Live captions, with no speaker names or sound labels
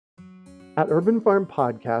At Urban Farm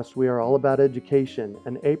Podcast, we are all about education,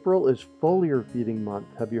 and April is foliar feeding month.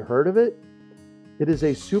 Have you heard of it? It is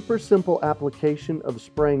a super simple application of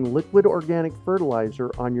spraying liquid organic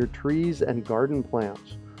fertilizer on your trees and garden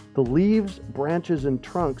plants. The leaves, branches, and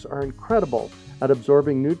trunks are incredible at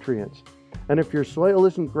absorbing nutrients. And if your soil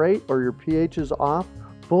isn't great or your pH is off,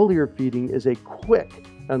 foliar feeding is a quick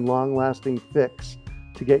and long-lasting fix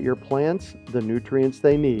to get your plants the nutrients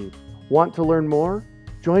they need. Want to learn more?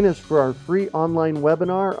 Join us for our free online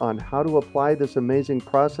webinar on how to apply this amazing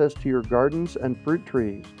process to your gardens and fruit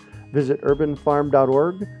trees. Visit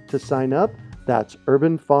urbanfarm.org to sign up. That's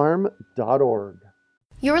urbanfarm.org.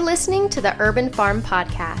 You're listening to the Urban Farm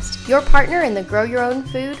Podcast, your partner in the grow your own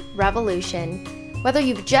food revolution. Whether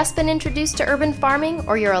you've just been introduced to urban farming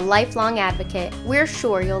or you're a lifelong advocate, we're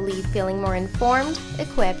sure you'll leave feeling more informed,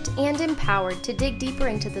 equipped, and empowered to dig deeper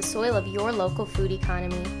into the soil of your local food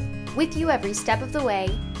economy. With you every step of the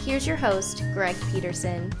way, here's your host, Greg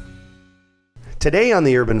Peterson. Today on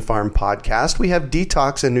the Urban Farm Podcast, we have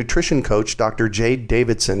detox and nutrition coach Dr.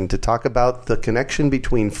 Davidson to talk about the connection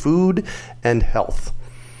between food and health.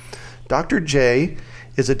 Dr. J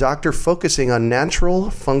is a doctor focusing on natural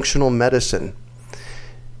functional medicine.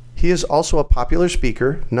 He is also a popular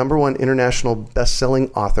speaker, #1 international best-selling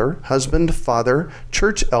author, husband, father,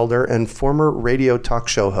 church elder, and former radio talk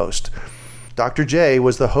show host. Dr. J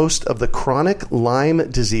was the host of the Chronic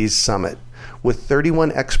Lyme Disease Summit with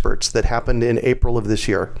 31 experts that happened in April of this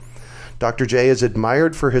year. Dr. J is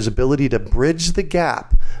admired for his ability to bridge the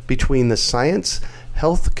gap between the science,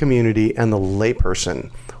 health community, and the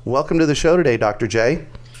layperson. Welcome to the show today, Dr. J.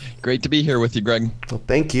 Great to be here with you, Greg. Well,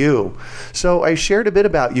 thank you. So I shared a bit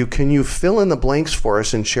about you. Can you fill in the blanks for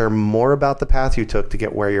us and share more about the path you took to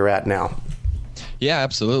get where you're at now? Yeah,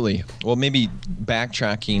 absolutely. Well, maybe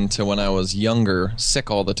backtracking to when I was younger,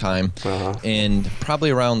 sick all the time, and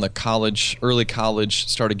probably around the early college,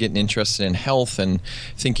 started getting interested in health and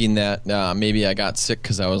thinking that maybe I got sick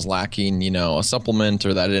because I was lacking, a supplement,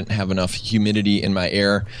 or that I didn't have enough humidity in my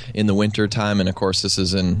air in the winter time. And of course, this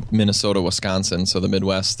is in Minnesota, Wisconsin, so the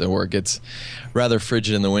Midwest, where it gets rather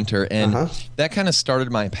frigid in the winter. And that kind of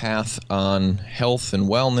started my path on health and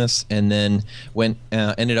wellness, and then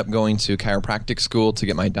ended up going to chiropractic school to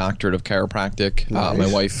get my doctorate of chiropractic.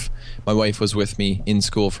 Nice. My wife was with me in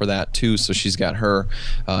school for that too, so she's got her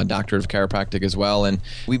doctorate of chiropractic as well. And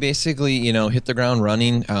we basically, hit the ground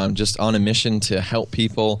running, just on a mission to help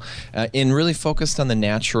people, and really focused on the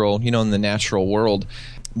natural, in the natural world.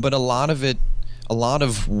 But a lot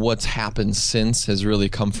of what's happened since has really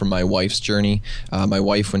come from my wife's journey. My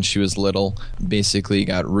wife, when she was little, basically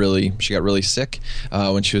got really sick.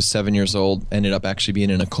 When she was 7 years old, ended up actually being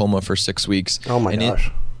in a coma for 6 weeks. Oh my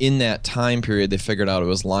gosh. In that time period, they figured out it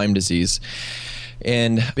was Lyme disease.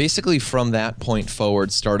 And basically from that point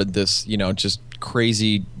forward started this, just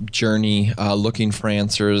crazy journey, looking for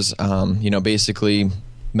answers. Basically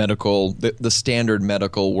the standard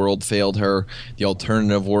medical world failed her. The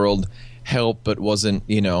alternative world help, but wasn't,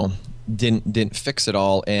 didn't fix it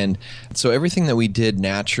all. And so everything that we did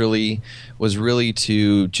naturally was really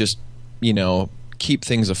to just, keep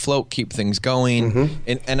things afloat, keep things going.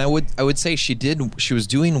 And I would say she was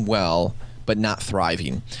doing well, but not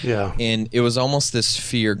thriving. Yeah. And it was almost this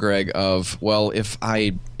fear, Greg, of, well, if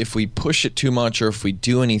we push it too much or if we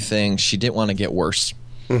do anything, she didn't want to get worse.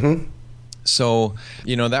 So,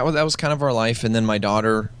 that was kind of our life. And then my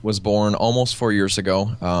daughter was born almost 4 years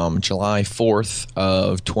ago, July 4th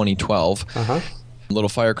of 2012. Little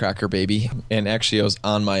firecracker baby. And actually, I was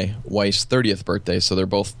on my wife's 30th birthday, so they're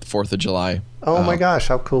both 4th of July. Oh my gosh,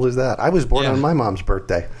 how cool is that? I was born on my mom's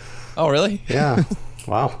birthday. Oh, really? Yeah.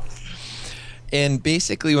 Wow. And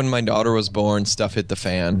basically, when my daughter was born, stuff hit the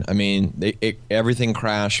fan. I mean, everything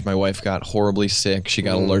crashed. My wife got horribly sick. She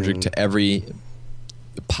got allergic to every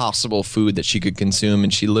possible food that she could consume,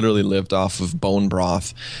 and she literally lived off of bone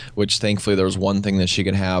broth, which thankfully there was one thing that she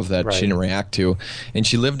could have that she didn't react to, and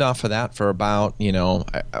she lived off of that for about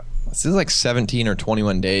this is like 17 or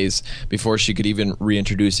 21 days before she could even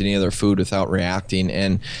reintroduce any other food without reacting,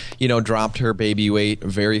 and dropped her baby weight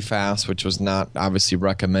very fast, which was not obviously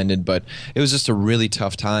recommended, but it was just a really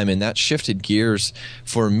tough time. And that shifted gears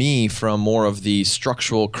for me from more of the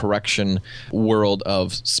structural correction world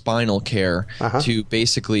of spinal care to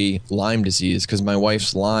basically Lyme disease, because my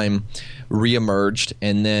wife's Lyme reemerged,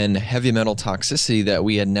 and then heavy metal toxicity that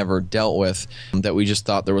we had never dealt with, that we just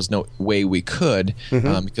thought there was no way we could,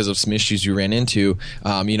 because of some issues you ran into.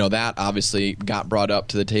 That obviously got brought up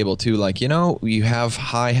to the table too. Like, you have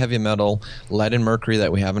high heavy metal, lead and mercury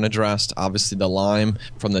that we haven't addressed. Obviously the Lyme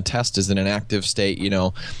from the test is in an active state,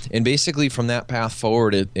 and basically from that path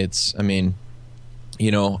forward, it's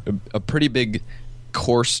a pretty big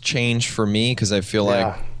course change for me, because I feel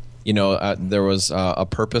like there was a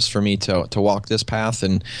purpose for me to walk this path,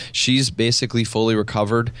 and she's basically fully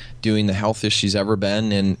recovered, doing the healthiest she's ever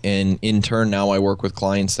been, and in turn now I work with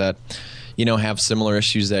clients that have similar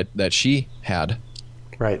issues that she had.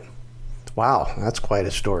 Right. Wow, that's quite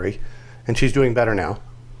a story. And she's doing better now.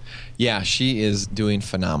 Yeah, she is doing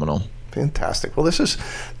phenomenal. Fantastic. Well, this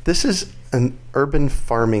is an urban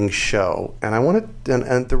farming show, and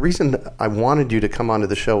and the reason I wanted you to come onto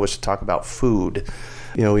the show was to talk about food.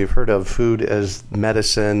 We've heard of food as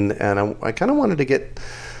medicine, and I kind of wanted to get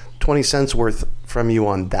 20 cents worth from you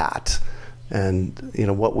on that, and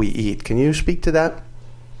what we eat. Can you speak to that?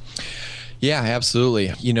 Yeah,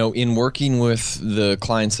 absolutely. In working with the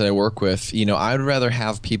clients that I work with, I'd rather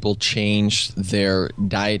have people change their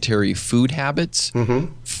dietary food habits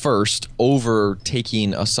first over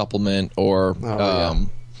taking a supplement or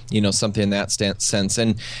something in that sense.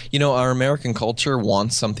 And, our American culture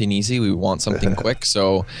wants something easy. We want something quick.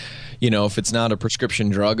 So, if it's not a prescription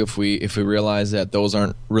drug, if we realize that those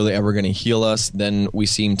aren't really ever going to heal us, then we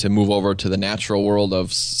seem to move over to the natural world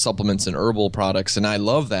of supplements and herbal products. And I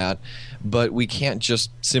love that. But we can't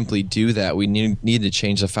just simply do that. We need to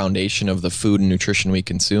change the foundation of the food and nutrition we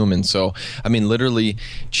consume. And so, literally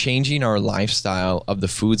changing our lifestyle of the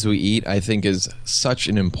foods we eat, I think, is such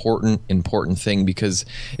an important thing, because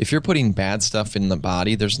if you're putting bad stuff in the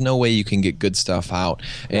body, there's no way you can get good stuff out.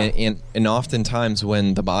 Yeah. And oftentimes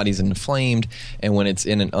when the body's inflamed and when it's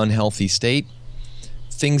in an unhealthy state,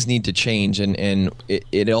 things need to change, and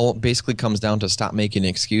it all basically comes down to stop making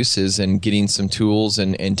excuses and getting some tools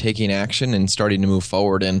and taking action and starting to move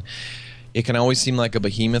forward. And it can always seem like a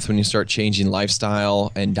behemoth when you start changing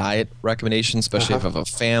lifestyle and diet recommendations, especially if you have a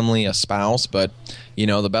family, a spouse. But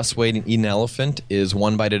the best way to eat an elephant is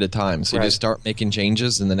one bite at a time. So you just start making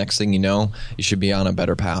changes, and the next thing you know, you should be on a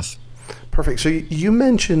better path. Perfect. So you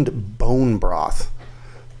mentioned bone broth.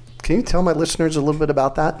 Can you tell my listeners a little bit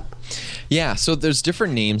about that? Yeah, so there's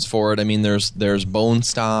different names for it. There's bone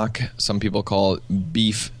stock. Some people call it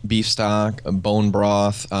beef stock, bone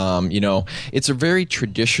broth. It's a very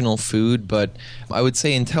traditional food, but I would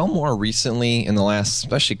say until more recently, in the last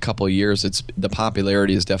especially couple of years, the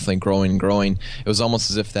popularity is definitely growing. It was almost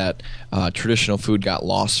as if that traditional food got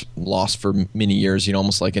lost for many years.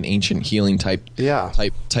 Almost like an ancient healing type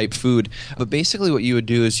food. But basically, what you would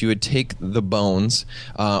do is you would take the bones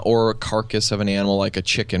or a carcass of an animal, like a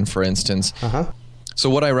chicken, for instance.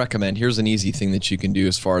 So what I recommend, here's an easy thing that you can do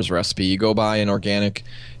as far as recipe. You go buy an organic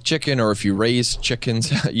chicken, or if you raise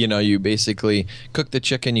chickens, you basically cook the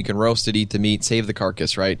chicken, you can roast it, eat the meat, save the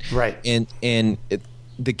carcass, right? Right.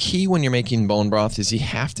 The key when you're making bone broth is you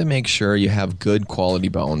have to make sure you have good quality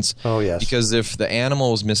bones. Oh, yes. Because if the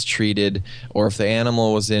animal was mistreated, or if the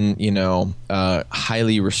animal was in, a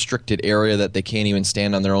highly restricted area that they can't even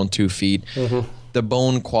stand on their own 2 feet, the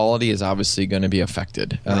bone quality is obviously going to be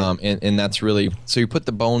affected. Right. And that's really, so you put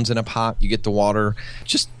the bones in a pot, you get the water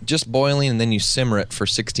just boiling, and then you simmer it for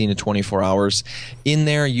 16 to 24 hours. In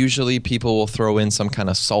there, usually people will throw in some kind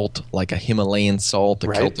of salt, like a Himalayan salt, a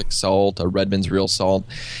Celtic salt, a Redmond's real salt,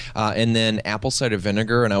 and then apple cider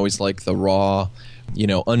vinegar, and I always like the raw,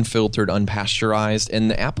 unfiltered, unpasteurized. And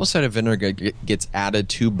the apple cider vinegar gets added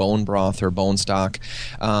to bone broth or bone stock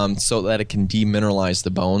so that it can demineralize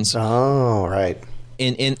the bones. Oh, right.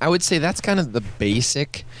 And I would say that's kind of the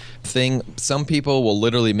basic thing. Some people will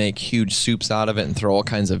literally make huge soups out of it and throw all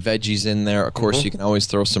kinds of veggies in there. Of course, you can always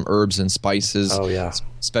throw some herbs and spices. Oh, yeah.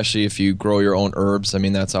 Especially if you grow your own herbs.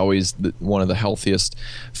 That's always one of the healthiest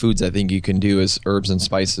foods I think you can do is herbs and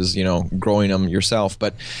spices, growing them yourself.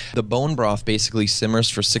 But the bone broth basically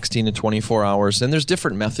simmers for 16 to 24 hours. And there's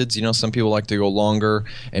different methods. Some people like to go longer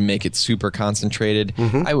and make it super concentrated.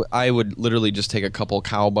 I would literally just take a couple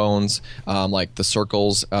cow bones, like the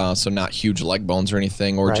circles, so not huge leg bones or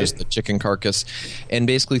anything, or just the chicken carcass, and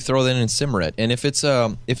basically throw that in and simmer it. And if it's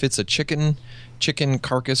a chicken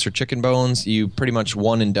carcass or chicken bones, you pretty much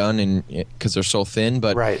one and done, and because they're so thin.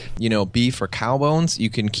 But beef or cow bones, you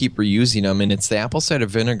can keep reusing them, and it's the apple cider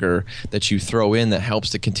vinegar that you throw in that helps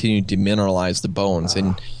to continue to demineralize the bones.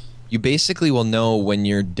 And you basically will know when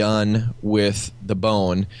you're done with the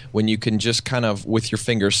bone when you can just kind of with your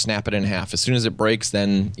fingers snap it in half. As soon as it breaks,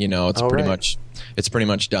 then it's pretty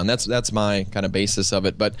much done. That's my kind of basis of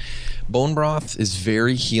it. But bone broth is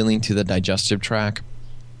very healing to the digestive tract.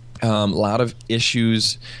 A lot of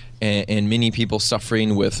issues and many people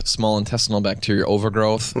suffering with small intestinal bacterial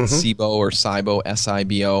overgrowth, SIBO or SIBO,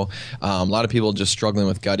 S-I-B-O. A lot of people just struggling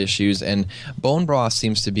with gut issues, and bone broth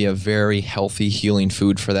seems to be a very healthy, healing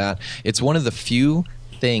food for that. It's one of the few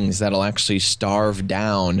things that'll actually starve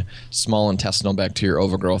down small intestinal bacteria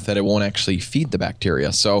overgrowth, that it won't actually feed the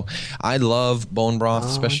bacteria. So I love bone broth,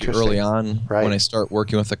 especially early on when I start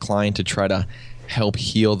working with a client to try to help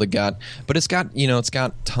heal the gut. But it's got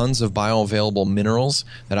tons of bioavailable minerals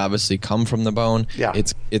that obviously come from the bone. Yeah.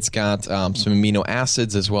 It's got some amino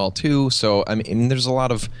acids as well too. So I mean, there's a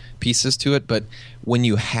lot of pieces to it. But when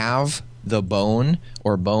you have the bone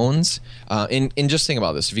or bones, and just think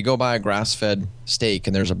about this: if you go buy a grass-fed steak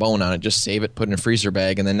and there's a bone on it, just save it, put it in a freezer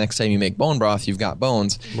bag, and then next time you make bone broth, you've got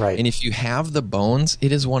bones. Right. And if you have the bones,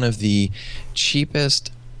 it is one of the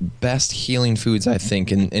cheapest, best healing foods, I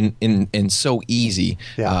think, and so easy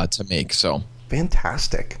to make. So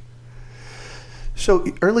fantastic. So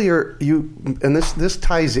earlier and this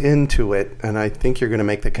ties into it, and I think you're going to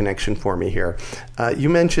make the connection for me here. You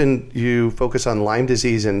mentioned you focus on Lyme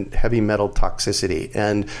disease and heavy metal toxicity.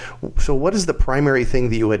 And so what is the primary thing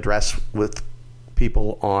that you address with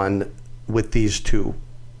people with these two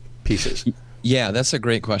pieces? Yeah, that's a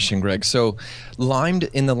great question, Greg. So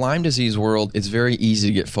in the Lyme disease world, it's very easy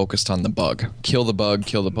to get focused on the bug. Kill the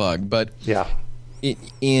bug. But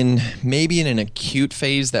in an acute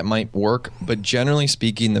phase that might work, but generally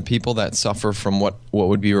speaking, the people that suffer from what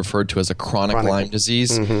would be referred to as a chronic Lyme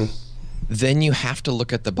disease, then you have to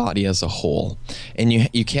look at the body as a whole. And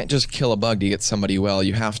you can't just kill a bug to get somebody well.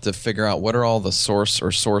 You have to figure out what are all the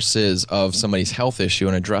sources of somebody's health issue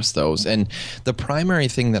and address those. And the primary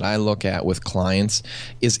thing that I look at with clients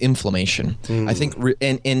is inflammation. I think,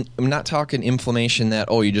 and I'm not talking inflammation that,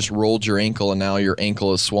 you just rolled your ankle and now your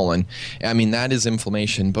ankle is swollen. I mean, that is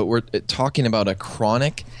inflammation, but we're talking about a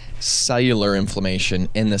chronic cellular inflammation.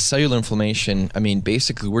 And the cellular inflammation, I mean,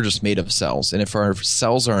 basically we're just made of cells, and if our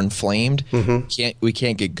cells are inflamed, we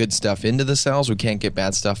can't get good stuff into the cells, we can't get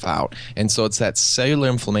bad stuff out. And so it's that cellular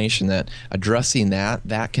inflammation that addressing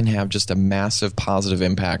that can have just a massive positive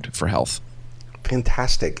impact for health.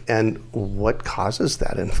 Fantastic. And what causes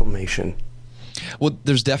that inflammation? Well,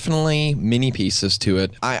 there's definitely many pieces to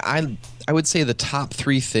it. I would say the top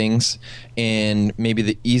three things, and maybe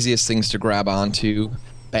the easiest things to grab onto: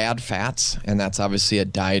 bad fats, and that's obviously a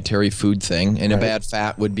dietary food thing. And a bad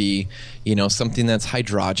fat would be, something that's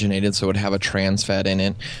hydrogenated, so it would have a trans fat in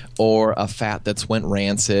it, or a fat that's went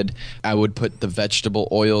rancid. I would put the vegetable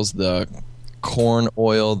oils, the corn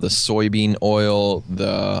oil, the soybean oil,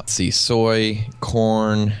 soy,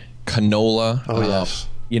 corn, canola. Oh, yes.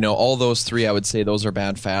 All those three, I would say those are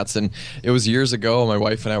bad fats. And it was years ago, my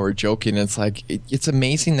wife and I were joking. It's like, it's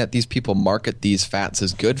amazing that these people market these fats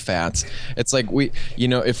as good fats. It's like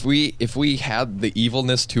if we had the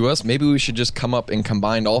evilness to us, maybe we should just come up and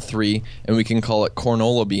combine all three, and we can call it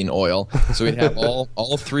cornola bean oil. So we'd have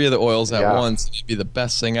all three of the oils at once. It'd be the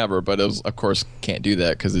best thing ever. But of course, can't do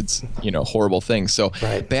that because it's, horrible things. So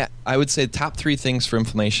I would say the top three things for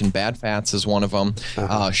inflammation: bad fats is one of them,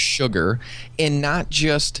 sugar, and not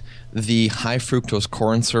just the high fructose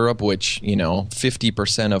corn syrup, which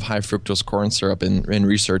 50% of high fructose corn syrup in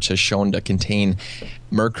research has shown to contain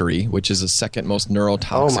mercury, which is the second most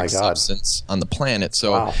neurotoxic substance on the planet.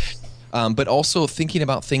 So, but also thinking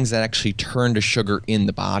about things that actually turn to sugar in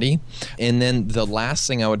the body. And then the last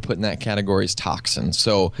thing I would put in that category is toxins.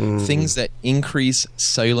 So things that increase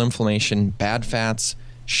cellular inflammation: bad fats,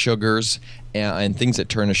 sugars, and things that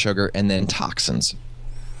turn to sugar, and then toxins.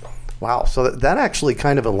 Wow. So that actually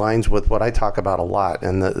kind of aligns with what I talk about a lot.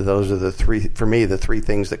 And those are the three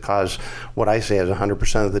things that cause what I say is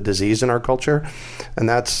 100% of the disease in our culture. And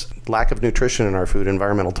that's lack of nutrition in our food,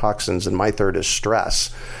 environmental toxins, and my third is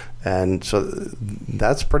stress. And so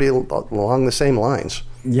that's pretty along the same lines.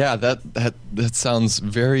 Yeah, that sounds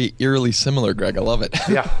very eerily similar, Greg. I love it.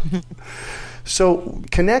 Yeah. So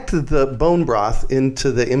connect the bone broth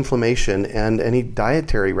into the inflammation and any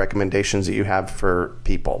dietary recommendations that you have for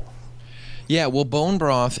people. Yeah, well, bone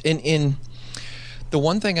broth, in the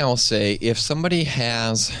one thing I will say, if somebody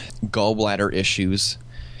has gallbladder issues,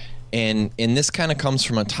 and this kind of comes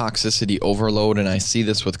from a toxicity overload, and I see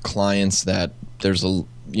this with clients that there's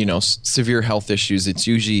severe health issues. It's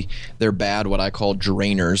usually they're bad, what I call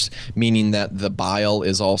drainers, meaning that the bile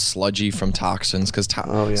is all sludgy from toxins.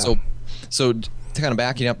 So to kind of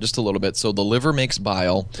backing up just a little bit, so the liver makes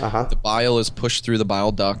bile. The bile is pushed through the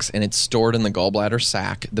bile ducts, and it's stored in the gallbladder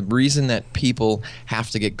sac. The reason that people have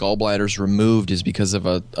to get gallbladders removed is because of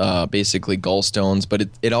basically gallstones, but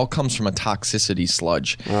it all comes from a toxicity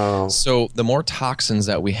sludge. So the more toxins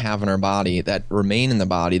that we have in our body that remain in the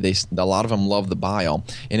body, a lot of them love the bile,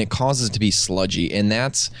 and it causes it to be sludgy, and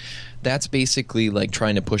that's that's basically like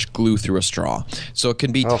trying to push glue through a straw. So it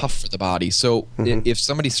can be tough for the body. So if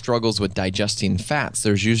somebody struggles with digesting fats,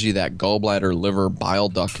 there's usually that gallbladder, liver, bile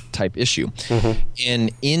duct type issue.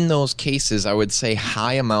 And in those cases, I would say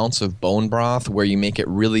high amounts of bone broth where you make it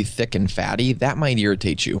really thick and fatty, that might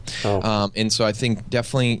irritate you. And so I think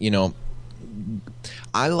definitely,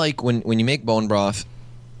 I like when you make bone broth,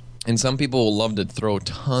 and some people will love to throw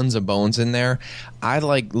tons of bones in there. I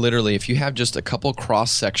like literally if you have just a couple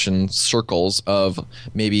cross-section circles of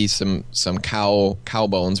maybe some cow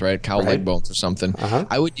bones, right? Cow leg bones or something.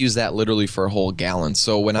 I would use that literally for a whole gallon.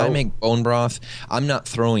 So when I make bone broth, I'm not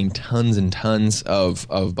throwing tons and tons of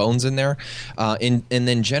bones in there. And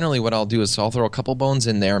then generally what I'll do is I'll throw a couple bones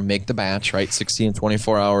in there, make the batch, right? 16 and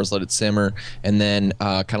 24 hours, let it simmer, and then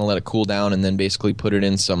kind of let it cool down, and then basically put it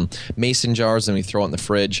in some mason jars, and we throw it in the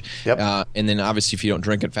fridge. And then obviously if you don't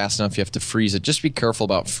drink it fast enough, you have to freeze it. Just be careful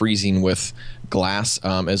about freezing with glass,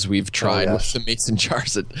 as we've tried with the mason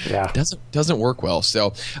jars. It doesn't work well.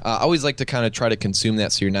 So I always like to kind of try to consume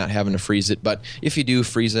that so you're not having to freeze it. But if you do,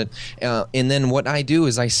 freeze it. And then what I do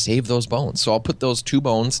is I save those bones. So I'll put those 2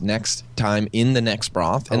 bones next time in the next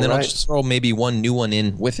broth, and then I'll just throw maybe one new one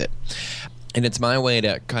in with it. And it's my way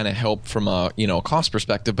to kind of help from a cost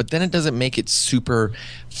perspective, but then it doesn't make it super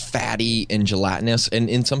fatty and gelatinous.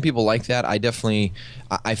 And some people like that.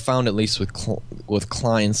 I found at least with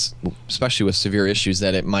clients, especially with severe issues,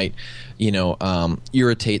 that it might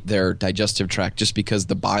irritate their digestive tract just because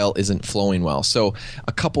the bile isn't flowing well. So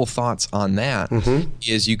a couple thoughts on that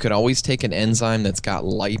is you could always take an enzyme that's got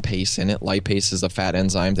lipase in it. Lipase is a fat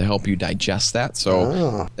enzyme to help you digest that.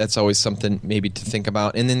 So that's always something maybe to think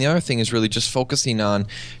about. And then the other thing is really just focusing on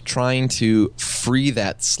trying to free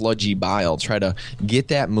that sludgy bile, try to get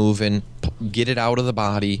that moving, get it out of the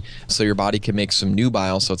body so your body can make some new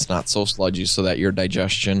bile so it's not so sludgy, so that your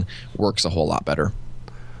digestion works a whole lot better.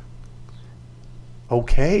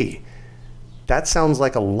 Okay. That sounds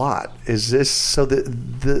like a lot. Is this so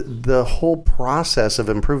the whole process of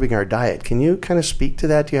improving our diet? Can you kind of speak to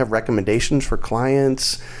that? Do you have recommendations for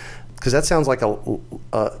clients? Because that sounds like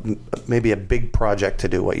maybe a big project to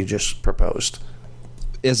do what you just proposed.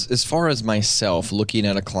 As far as myself looking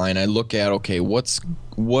at a client, I look at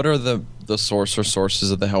what are the source or sources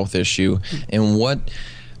of the health issue, and what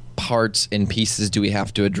parts and pieces do we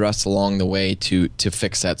have to address along the way to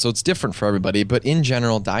fix that. So it's different for everybody, but in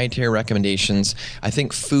general, dietary recommendations, I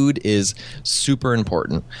think food is super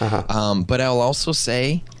important. But I'll also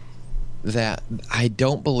say that I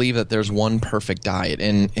don't believe that there's one perfect diet,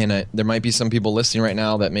 and there might be some people listening right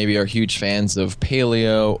now that maybe are huge fans of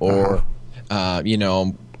paleo or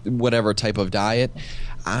whatever type of diet.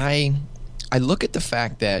 I look at the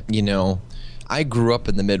fact that I grew up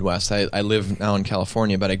in the Midwest. I live now in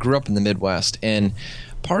California, but I grew up in the Midwest, and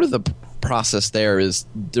part of the process there is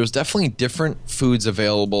there's definitely different foods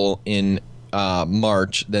available in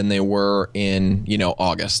March than they were in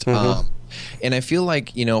August. And I feel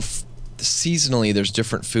like seasonally there's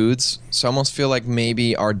different foods, so I almost feel like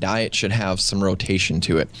maybe our diet should have some rotation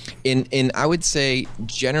to it. And I would say,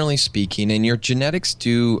 generally speaking, and your genetics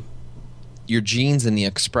do, your genes and the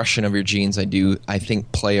expression of your genes, I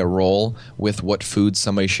think play a role with what foods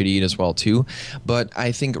somebody should eat as well too. But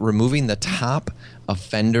I think removing the top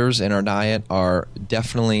offenders in our diet are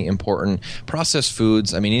definitely important. Processed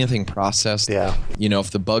foods, anything processed,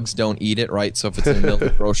 if the bugs don't eat it, right? So if it's in the middle of the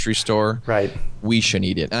grocery store, right, we shouldn't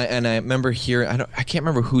eat it. I remember I can't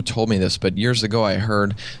remember who told me this, but years ago I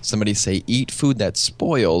heard somebody say, eat food that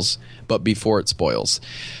spoils, but before it spoils.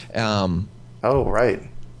 Right.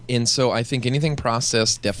 And so I think anything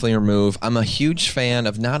processed, definitely remove. I'm a huge fan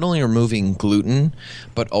of not only removing gluten,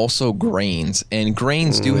 but also grains. And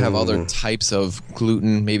grains do have other types of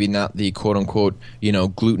gluten, maybe not the quote-unquote,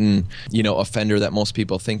 gluten, offender that most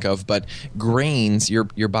people think of. But grains,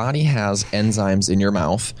 your body has enzymes in your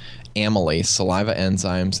mouth, amylase, saliva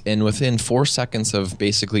enzymes, and within 4 seconds of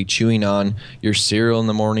basically chewing on your cereal in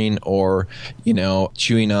the morning or,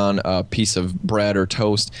 chewing on a piece of bread or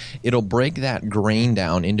toast, it'll break that grain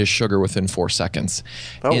down into sugar within 4 seconds.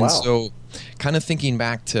 So kind of thinking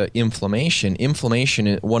back to inflammation,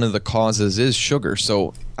 one of the causes is sugar.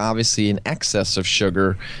 So obviously an excess of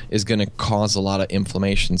sugar is going to cause a lot of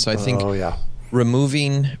inflammation. So I think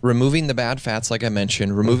removing the bad fats, like I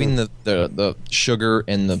mentioned, removing the sugar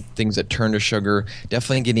and the things that turn to sugar,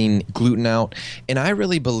 definitely getting gluten out. And I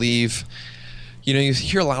really believe, you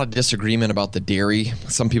hear a lot of disagreement about the dairy.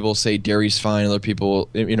 Some people say dairy's fine. Other people,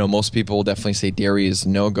 most people definitely say dairy is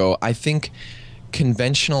no-go. I think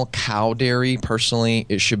conventional cow dairy, personally,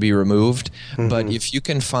 it should be removed. But if you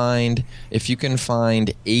can find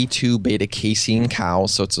A2 beta casein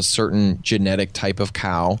cows, so it's a certain genetic type of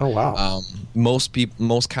cow. Oh wow!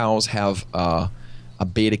 Most cows have a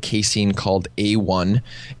beta casein called A1,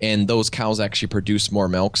 and those cows actually produce more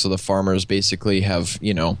milk. So the farmers basically have,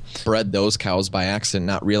 bred those cows by accident,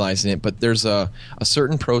 not realizing it. But there's a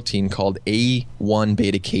certain protein called A1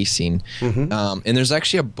 beta casein. And there's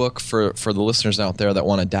actually a book for the listeners out there that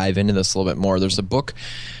want to dive into this a little bit more. There's a book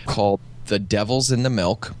called The Devil's in the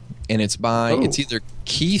Milk, and it's either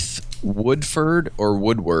Keith Woodford or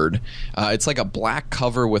Woodward. It's like a black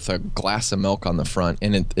cover with a glass of milk on the front,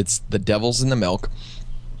 and it's The Devil's in the Milk.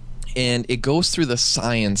 And it goes through the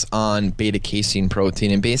science on beta casein protein,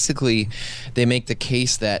 and basically they make the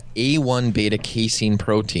case that A1 beta casein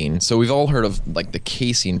protein, so we've all heard of like the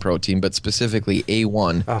casein protein, but specifically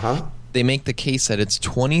A1, they make the case that it's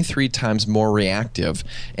 23 times more reactive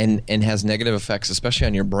and has negative effects, especially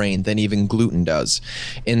on your brain, than even gluten does.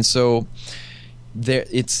 And so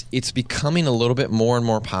it's becoming a little bit more and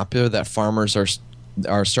more popular that farmers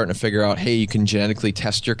are starting to figure out, hey, you can genetically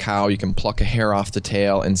test your cow, you can pluck a hair off the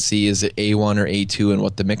tail and see is it A1 or A2 and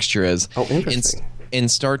what the mixture is. Oh, interesting.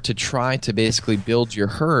 And start to try to basically build your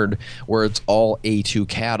herd where it's all A2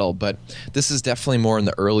 cattle. But this is definitely more in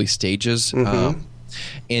the early stages.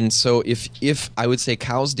 And so if I would say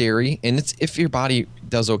cow's dairy, and it's if your body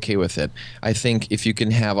does okay with it, I think if you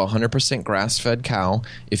can have 100% grass-fed cow,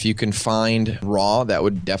 if you can find raw, that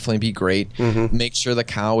would definitely be great. Make sure the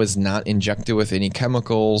cow is not injected with any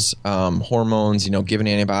chemicals, hormones, given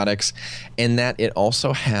antibiotics, and that it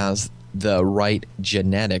also has the right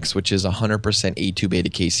genetics, which is 100% A2 beta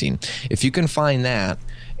casein. If you can find that,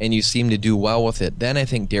 and you seem to do well with it, then I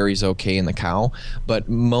think dairy's okay in the cow. But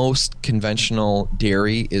most conventional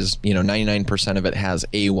dairy is, 99% of it has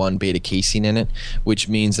A1 beta casein in it, which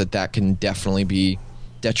means that can definitely be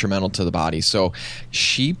detrimental to the body. So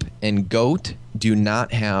sheep and goat do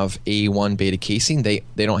not have A1 beta casein. They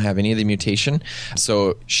don't have any of the mutation.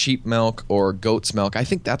 So sheep milk or goat's milk, I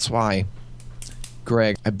think that's why,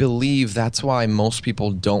 Greg, I believe that's why most people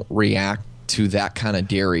don't react to that kind of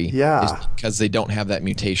dairy, is because they don't have that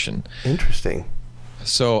mutation. Interesting.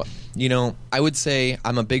 So, I would say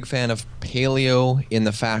I'm a big fan of paleo in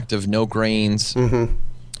the fact of no grains,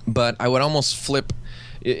 but I would almost flip.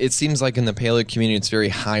 It seems like in the paleo community, it's very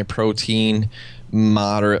high protein,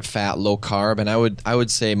 moderate fat, low carb, and I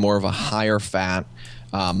would say more of a higher fat,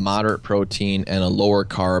 moderate protein, and a lower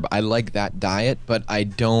carb. I like that diet, but I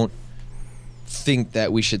don't think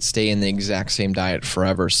that we should stay in the exact same diet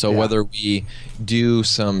forever. So whether we do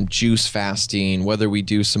some juice fasting, whether we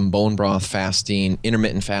do some bone broth fasting,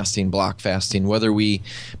 intermittent fasting, block fasting, whether we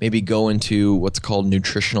maybe go into what's called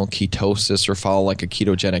nutritional ketosis or follow like a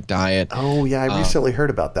ketogenic diet. Oh yeah, I recently heard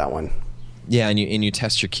about that one. Yeah, and you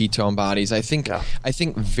test your ketone bodies. I think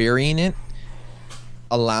varying it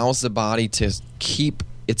allows the body to keep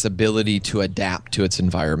its ability to adapt to its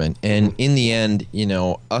environment. And in the end,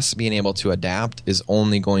 us being able to adapt is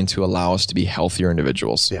only going to allow us to be healthier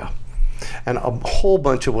individuals. Yeah. And a whole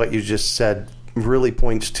bunch of what you just said really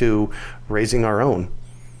points to raising our own.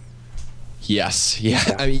 Yes.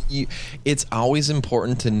 Yeah. I mean, it's always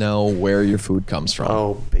important to know where your food comes from.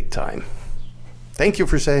 Oh, big time. Thank you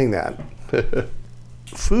for saying that.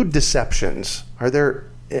 Food deceptions. Are there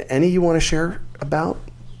any you want to share about?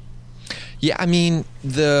 Yeah, I mean,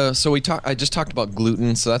 I just talked about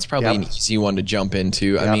gluten, so that's probably an easy one to jump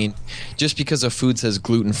into. I mean, just because a food says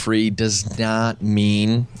gluten-free does not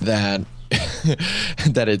mean that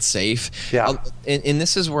that it's safe. Yeah. And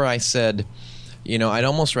this is where I said, I'd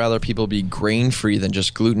almost rather people be grain-free than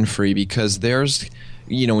just gluten-free, because there's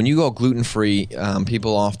when you go gluten-free,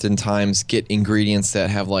 people oftentimes get ingredients that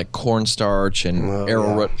have like cornstarch and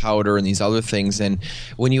arrowroot powder and these other things. And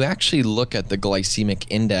when you actually look at the glycemic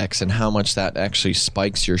index and how much that actually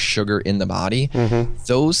spikes your sugar in the body,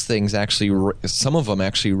 those things actually, some of them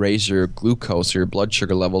actually raise your glucose or your blood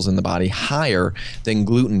sugar levels in the body higher than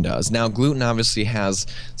gluten does. Now, gluten obviously has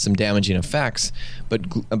some damaging effects,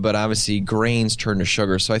 but obviously grains turn to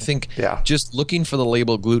sugar. So I think just looking for the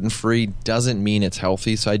label gluten-free doesn't mean it's healthy.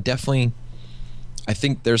 So I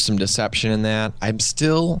think there's some deception in that. I'm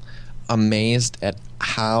still amazed at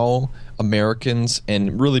how Americans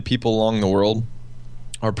and really people along the world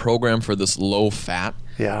are programmed for this low-fat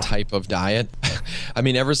type of diet. I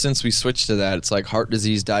mean, ever since we switched to that, it's like heart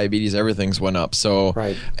disease, diabetes, everything's went up. So,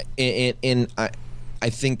 and I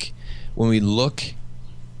think when we look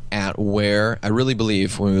at I really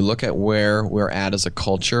believe when we look at where we're at as a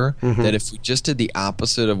culture, that if we just did the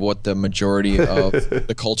opposite of what the majority of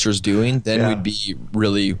the culture is doing, then we'd be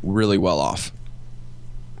really, really well off.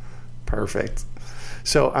 Perfect.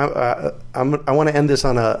 So I want to end this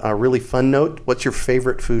on a really fun note. What's your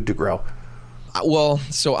favorite food to grow? Well,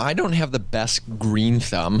 so I don't have the best green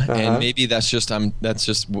thumb, and maybe that's just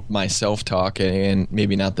my self-talk, and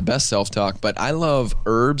maybe not the best self-talk. But I love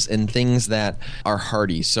herbs and things that are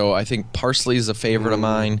hardy. So I think parsley is a favorite of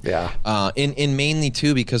mine. Yeah. And mainly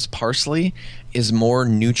too because parsley is more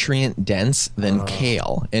nutrient dense than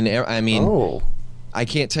kale, and I mean. I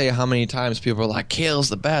can't tell you how many times people are like, kale's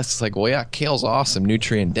the best. It's like, well, yeah, kale's awesome,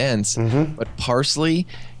 nutrient dense. But parsley,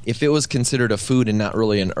 if it was considered a food and not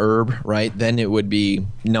really an herb, right, then it would be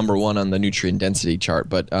number one on the nutrient density chart.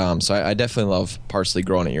 But so I definitely love parsley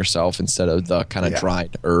growing it yourself instead of the kind of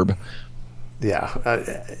dried herb. Yeah.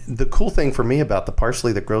 The cool thing for me about the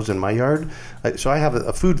parsley that grows in my yard, so I have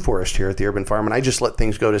a food forest here at the Urban Farm, and I just let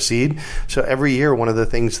things go to seed. So every year, one of the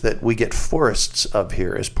things that we get forests of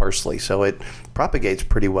here is parsley. So it propagates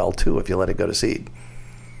pretty well, too, if you let it go to seed.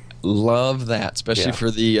 Love that, especially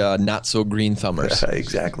for the not-so-green thumbers.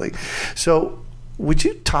 Exactly. So would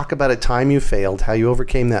you talk about a time you failed, how you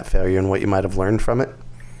overcame that failure, and what you might have learned from it?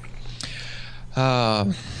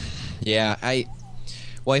 Yeah. I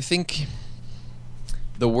think...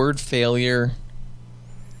 the word failure,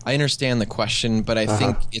 I understand the question, but I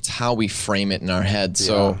think it's how we frame it in our head.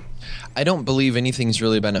 So I don't believe anything's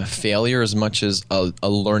really been a failure as much as a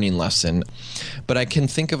learning lesson. But I can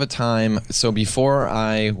think of a time, so before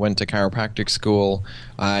I went to chiropractic school,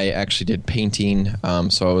 I actually did painting.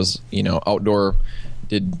 So I was, outdoor,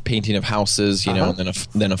 did painting of houses, and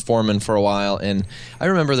then a foreman for a while. And I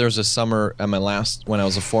remember there was a summer at when I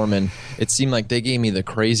was a foreman, it seemed like they gave me the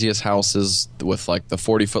craziest houses with like the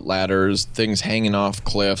 40-foot ladders, things hanging off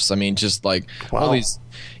cliffs. I mean, just like all these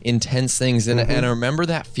intense things. And I remember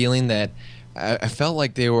that feeling that I felt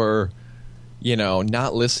like they were,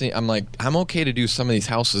 not listening. I'm like, I'm okay to do some of these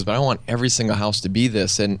houses, but I don't want every single house to be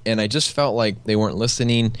this. And I just felt like they weren't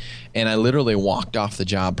listening. And I literally walked off the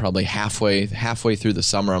job probably halfway through the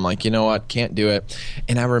summer. I'm like, you know what? Can't do it.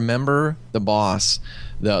 And I remember the boss,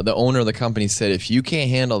 the owner of the company said, if you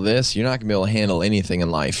can't handle this, you're not going to be able to handle anything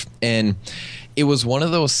in life. And it was one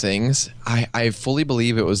of those things. I fully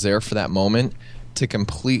believe it was there for that moment to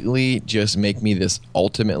completely just make me this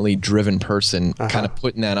ultimately driven person, kind of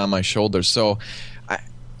putting that on my shoulders. So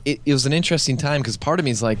it was an interesting time because part of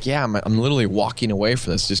me is like, yeah, I'm literally walking away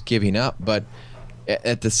from this, just giving up. But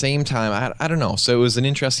at the same time, I don't know. So it was an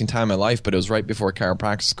interesting time in my life, but it was right before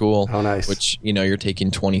chiropractic school. Oh, nice. Which, you're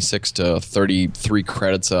taking 26 to 33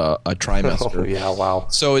 credits a trimester. Oh, yeah, wow.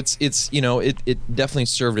 So it's it definitely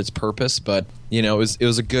served its purpose, but, it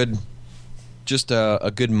was a good... just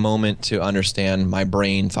a good moment to understand my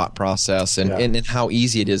brain thought process and how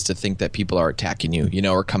easy it is to think that people are attacking you,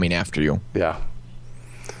 or coming after you. Yeah.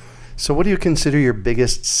 So what do you consider your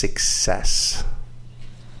biggest success?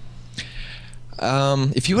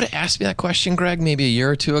 If you would have asked me that question, Greg, maybe a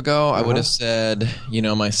year or two ago, I would have said,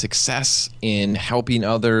 my success in helping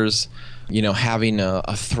others, having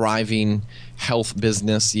a thriving health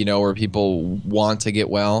business, where people want to get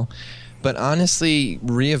well. But honestly,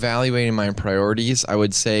 reevaluating my priorities, I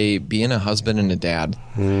would say being a husband and a dad.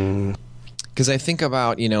 Because I think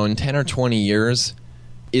about, in 10 or 20 years,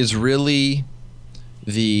 is really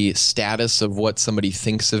the status of what somebody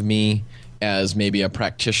thinks of me as maybe a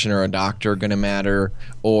practitioner or a doctor going to matter?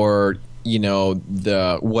 Or,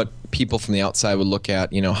 what people from the outside would look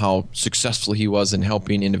at, how successful he was in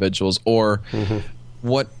helping individuals? Or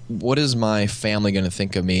what is my family going to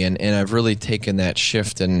think of me? And I've really taken that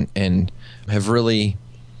shift and have really,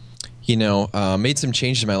 made some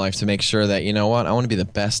changes in my life to make sure that, I want to be the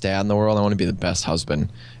best dad in the world. I want to be the best husband.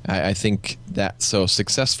 I think that, so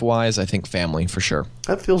success-wise, I think family for sure.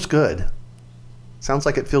 That feels good. Sounds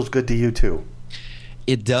like it feels good to you too.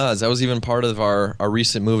 It does. I was even part of our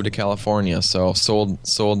recent move to California. So sold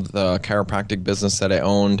the chiropractic business that I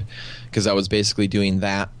owned because I was basically doing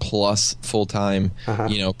that plus full-time,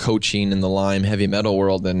 coaching in the Lyme heavy metal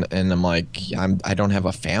world. And I'm like, I don't have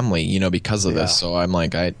a family, because of this. So I'm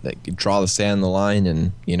like, I draw the sand in the line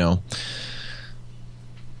and,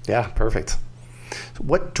 Yeah, perfect.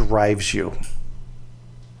 What drives you?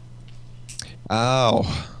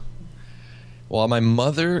 Oh, well, my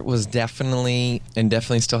mother was definitely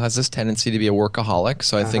still has this tendency to be a workaholic,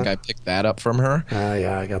 so I think I picked that up from her.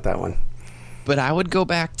 Yeah, I got that one. But I would go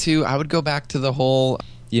back to the whole,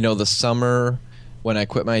 the summer when I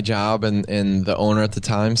quit my job and the owner at the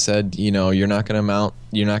time said, you're not going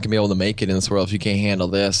to be able to make it in this world if you can't handle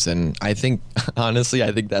this. And I think, honestly,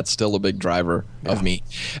 that's still a big driver of me.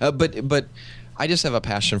 But I just have a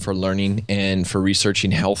passion for learning and for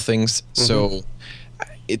researching health things. So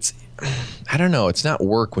I don't know. It's not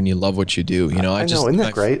work when you love what you do. I know. Isn't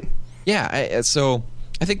that great? Yeah, so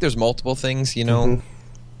I think there's multiple things,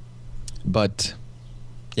 but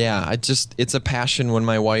yeah, it's a passion. When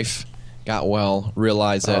my wife got well,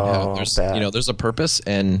 realized that there's a purpose,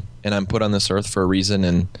 and I'm put on this earth for a reason,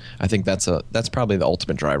 and I think that's probably the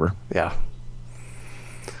ultimate driver. Yeah.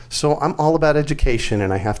 So I'm all about education,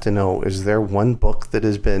 and I have to know, is there one book that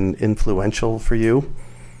has been influential for you?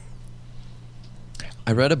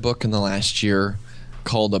 I read a book in the last year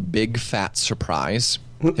called A Big Fat Surprise.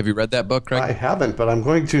 Have you read that book, Greg? I haven't, but I'm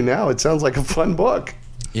going to now. It sounds like a fun book.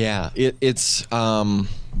 Yeah, it's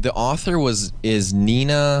the author is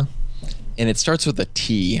Nina, and it starts with a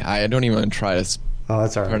T. I don't even try to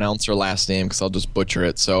that's all right. pronounce her last name because I'll just butcher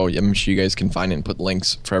it. So I'm sure you guys can find it and put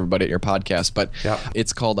links for everybody at your podcast. But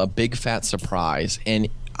It's called A Big Fat Surprise, and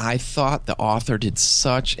I thought the author did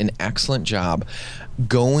such an excellent job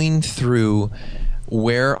going through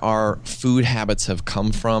where our food habits have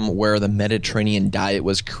come from, where the Mediterranean diet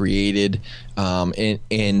was created,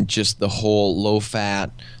 and just the whole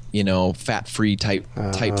low-fat, fat-free type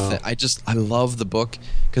thing. I love the book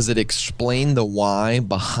because it explained the why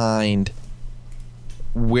behind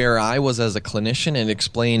where I was as a clinician, and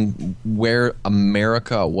explained where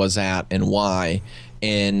America was at and why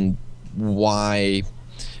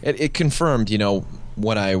it confirmed,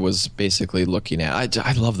 what I was basically looking at.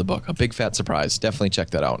 I love the book. A Big Fat Surprise. Definitely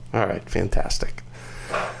check that out. All right. Fantastic.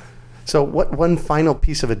 So what one final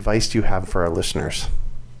piece of advice do you have for our listeners?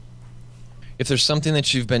 If there's something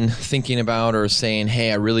that you've been thinking about or saying,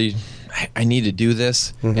 hey, I need to do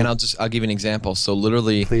this, and I'll give you an example. So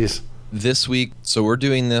literally Please. This week, so we're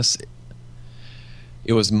doing this,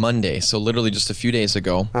 it was Monday, so literally just a few days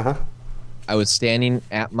ago, I was standing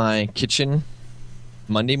at my kitchen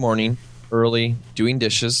Monday morning, early, doing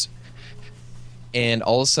dishes, and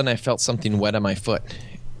all of a sudden I felt something wet on my foot,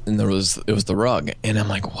 and it was the rug, and I'm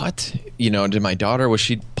like, what? Did my daughter, was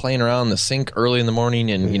she playing around in the sink early in the morning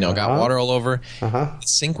and got water all over? The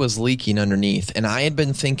sink was leaking underneath, and I had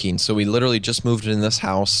been thinking, so we literally just moved in this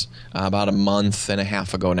house about a month and a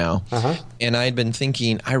half ago now, and I had been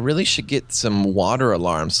thinking I really should get some water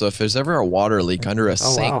alarms, so if there's ever a water leak under a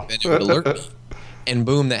sink, then it would alert me. And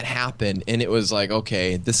boom, that happened. And it was like,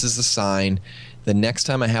 okay, this is a sign. The next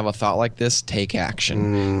time I have a thought like this, take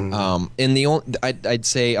action. And I'd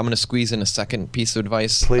say I'm going to squeeze in a second piece of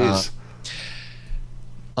advice. Please.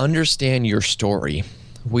 Understand your story.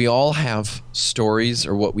 We all have stories,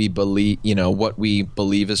 or what we believe,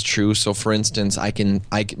 is true. So for instance,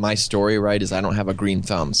 my story, right, is I don't have a green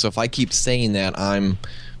thumb. So if I keep saying that, I'm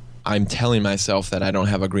telling myself that I don't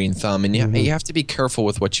have a green thumb. And you have to be careful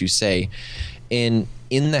with what you say. And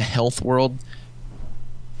in the health world,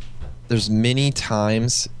 there's many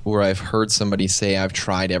times where I've heard somebody say, I've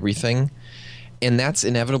tried everything. And that's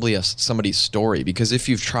inevitably somebody's story, because if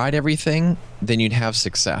you've tried everything, then you'd have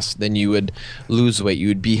success. Then you would lose weight. You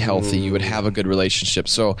would be healthy. You would have a good relationship.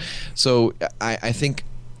 So I think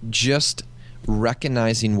just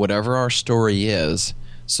recognizing whatever our story is,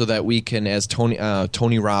 so that we can, as Tony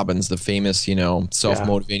Robbins, the famous,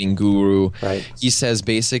 self-motivating guru, right. He says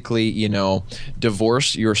basically,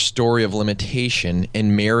 divorce your story of limitation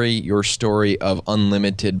and marry your story of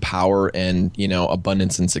unlimited power and,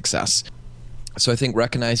 abundance and success. So I think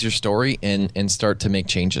recognize your story and start to make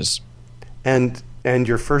changes. And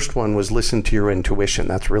your first one was listen to your intuition.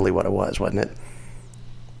 That's really what it was, wasn't it?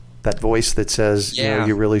 That voice that says,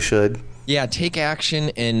 you really should. Yeah, take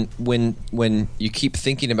action, and when you keep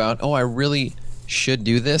thinking about, I really should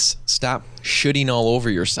do this, stop shoulding all over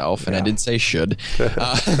yourself, and I did say should,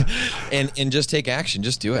 and just take action,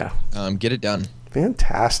 just do it, get it done.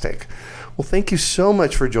 Fantastic. Well, thank you so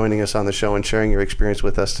much for joining us on the show and sharing your experience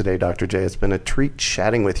with us today, Dr. J. It's been a treat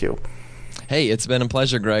chatting with you. Hey, it's been a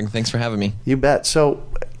pleasure, Greg. Thanks for having me. You bet. So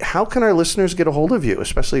how can our listeners get a hold of you,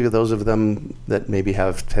 especially those of them that maybe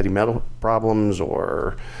have heavy metal problems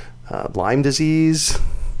or Lyme disease?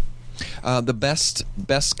 The best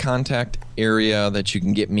contact area that you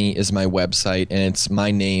can get me is my website, and it's my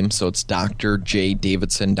name, so it's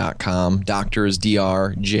drjdavidson.com. Doctor is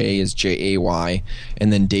Dr, J is Jay,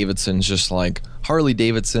 and then Davidson's just like Harley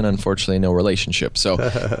Davidson, unfortunately no relationship. So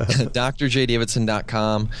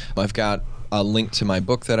drjdavidson.com. I've got a link to my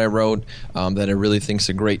book that I wrote that I really think is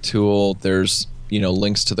a great tool. There's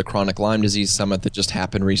links to the Chronic Lyme Disease Summit that just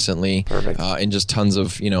happened recently. Perfect. And just tons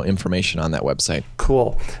of, information on that website.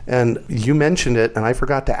 Cool. And you mentioned it, and I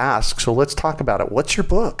forgot to ask, so let's talk about it. What's your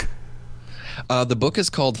book? The book is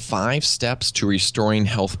called 5 Steps to Restoring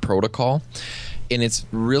Health Protocol, and it's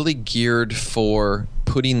really geared for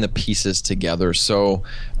putting the pieces together. So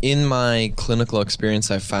in my clinical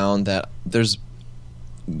experience, I found that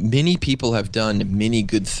many people have done many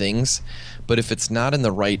good things, but if it's not in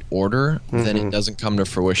the right order, then it doesn't come to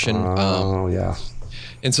fruition. Yeah.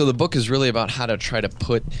 And so the book is really about how to try to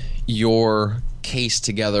put your case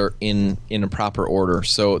together in a proper order.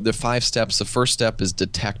 So the 5 steps, the first step is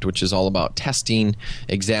detect, which is all about testing,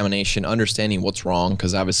 examination, understanding what's wrong,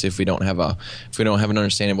 because obviously if we don't have an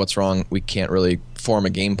understanding of what's wrong, we can't really form a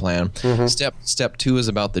game plan. Step 2 is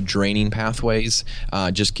about the draining pathways,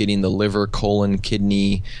 just getting the liver, colon,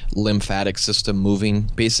 kidney, lymphatic system moving,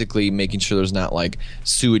 basically making sure there's not like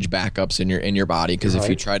sewage backups in your body, because if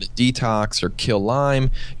you try to detox or kill Lyme,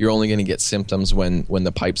 you're only going to get symptoms when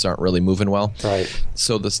the pipes aren't really moving well. Right.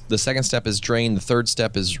 So the second step is drain. The third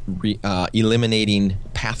step is eliminating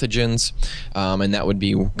pathogens, and that would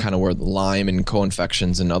be kind of where the Lyme and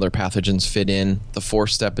co-infections and other pathogens fit in. The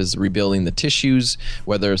fourth step is rebuilding the tissues,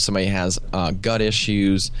 whether somebody has gut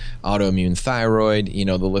issues, autoimmune thyroid,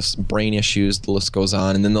 the list, brain issues, the list goes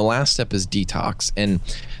on. And then the last step is detox. And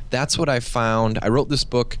that's what I found. I wrote this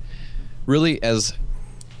book really as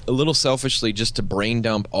a little selfishly, just to brain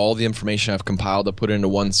dump all the information I've compiled to put into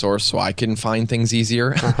one source so I can find things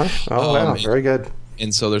easier. Oh, wow. Very good.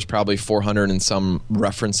 And so there's probably 400 and some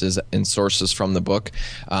references and sources from the book.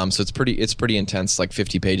 So it's pretty intense, like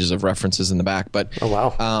 50 pages of references in the back. But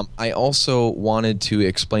I also wanted to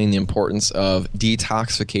explain the importance of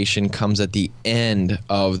detoxification comes at the end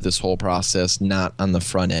of this whole process, not on the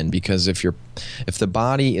front end. Because if the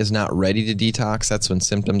body is not ready to detox, that's when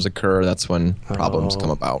symptoms occur. That's when problems come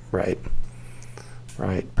about. Right.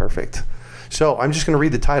 Perfect. So I'm just going to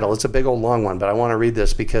read the title. It's a big old long one, but I want to read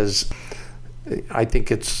this because I think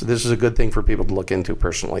this is a good thing for people to look into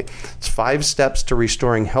personally. It's 5 steps to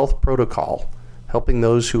restoring health protocol, helping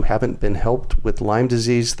those who haven't been helped with Lyme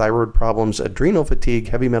disease, thyroid problems, adrenal fatigue,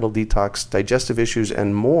 heavy metal detox, digestive issues,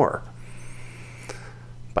 and more,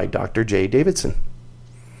 by Dr. J. Davidson.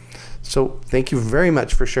 So thank you very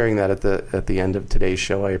much for sharing that at the end of today's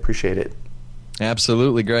show. I appreciate it.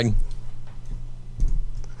 Absolutely, Greg.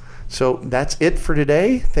 So that's it for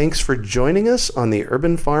today. Thanks for joining us on the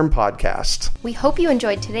Urban Farm Podcast. We hope you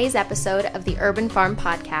enjoyed today's episode of the Urban Farm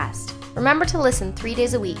Podcast. Remember to listen 3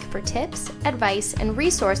 days a week for tips, advice, and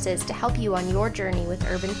resources to help you on your journey with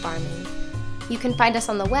urban farming. You can find us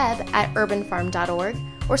on the web at urbanfarm.org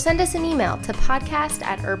or send us an email to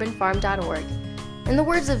podcast@urbanfarm.org. In the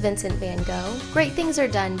words of Vincent van Gogh, great things are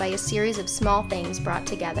done by a series of small things brought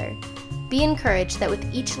together. Be encouraged that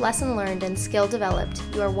with each lesson learned and skill developed,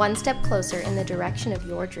 you are one step closer in the direction of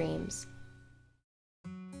your dreams.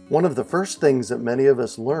 One of the first things that many of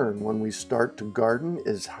us learn when we start to garden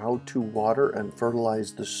is how to water and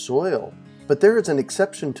fertilize the soil. But there is an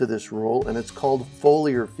exception to this rule, and it's called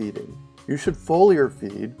foliar feeding. You should foliar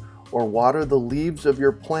feed or water the leaves of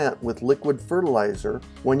your plant with liquid fertilizer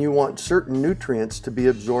when you want certain nutrients to be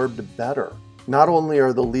absorbed better. Not only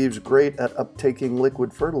are the leaves great at uptaking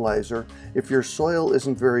liquid fertilizer, if your soil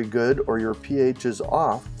isn't very good or your pH is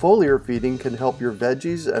off, foliar feeding can help your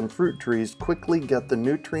veggies and fruit trees quickly get the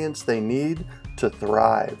nutrients they need to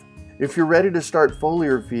thrive. If you're ready to start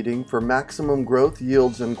foliar feeding for maximum growth,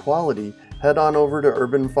 yields, and quality, head on over to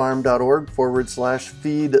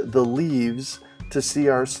urbanfarm.org/feed the leaves to see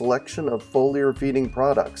our selection of foliar feeding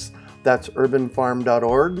products. That's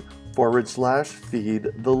urbanfarm.org/feed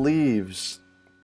the leaves.